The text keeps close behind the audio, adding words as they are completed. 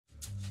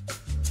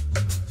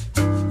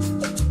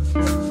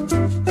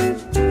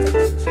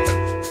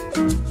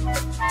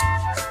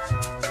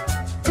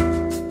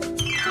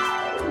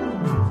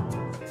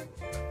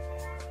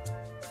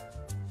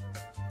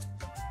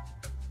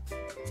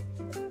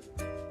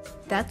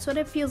That's what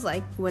it feels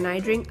like when I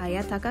drink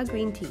Ayataka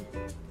Green Tea.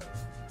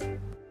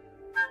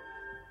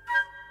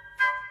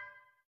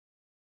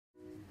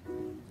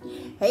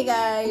 Hey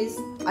guys!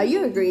 Are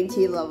you a green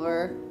tea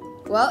lover?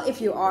 Well,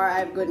 if you are, I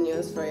have good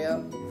news for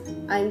you.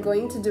 I'm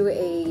going to do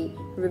a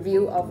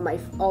review of my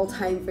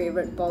all-time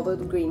favorite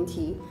bottled green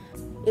tea.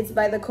 It's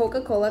by the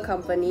Coca Cola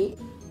Company.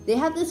 They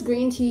have this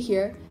green tea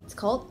here. It's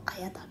called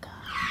Ayataka.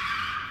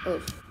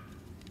 Oh.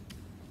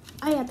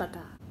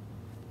 Ayataka.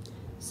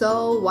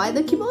 So why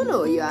the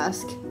kimono, you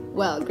ask?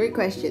 Well, great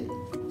question.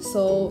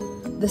 So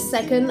the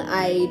second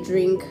I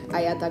drink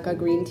Ayataka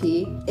green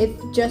tea, it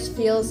just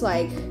feels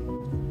like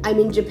I'm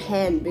in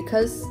Japan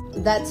because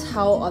that's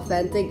how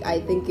authentic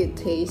I think it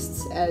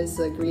tastes as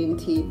a green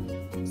tea.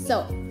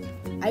 So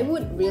I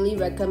would really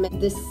recommend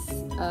this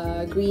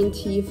green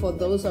tea for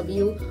those of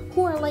you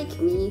who are like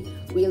me.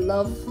 We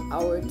love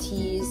our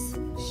teas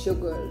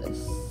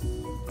sugarless.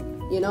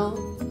 You know,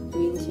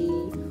 green tea,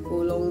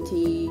 oolong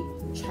tea,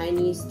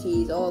 Chinese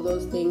teas, all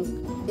those things.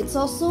 It's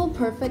also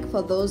perfect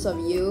for those of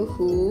you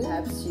who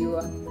perhaps you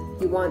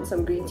want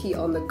some green tea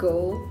on the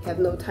go, have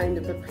no time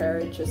to prepare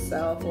it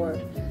yourself, or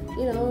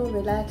you know,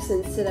 relax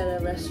and sit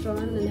at a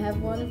restaurant and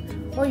have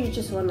one, or you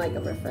just want like a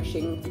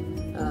refreshing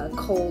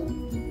cold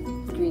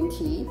green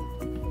tea,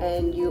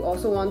 and you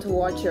also want to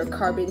watch your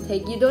carb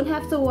intake. You don't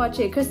have to watch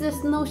it because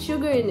there's no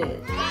sugar in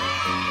it.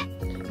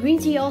 Green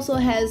tea also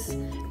has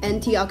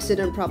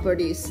antioxidant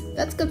properties.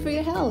 That's good for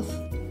your health.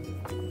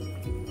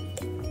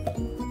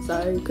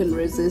 Sorry, couldn't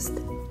resist.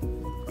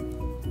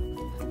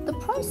 The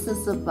price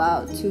is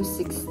about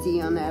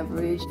 $2.60 on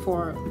average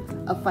for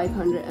a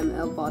 500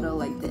 ml bottle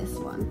like this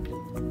one.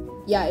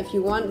 Yeah, if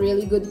you want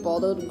really good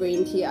bottled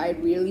green tea, I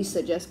really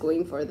suggest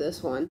going for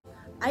this one.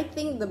 I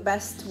think the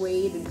best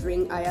way to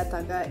drink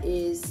Ayataka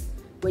is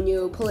when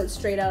you pull it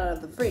straight out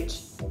of the fridge,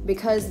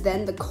 because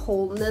then the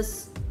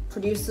coldness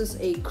produces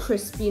a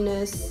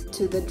crispiness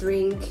to the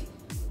drink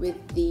with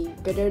the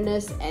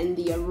bitterness and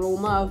the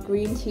aroma of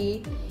green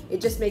tea. It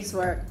just makes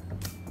for a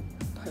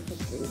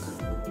perfect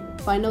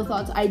drink. Final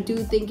thoughts, I do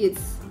think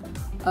it's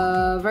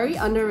very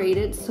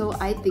underrated, so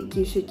I think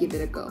you should give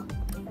it a go.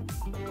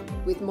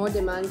 With more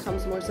demand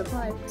comes more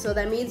supply, so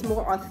that means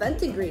more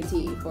authentic green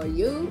tea for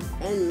you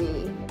and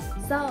me.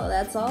 So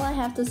that's all I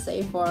have to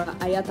say for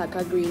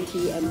Ayataka green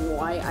tea and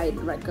why I'd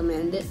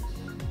recommend it.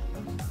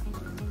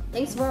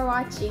 Thanks for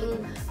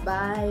watching.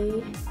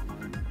 Bye.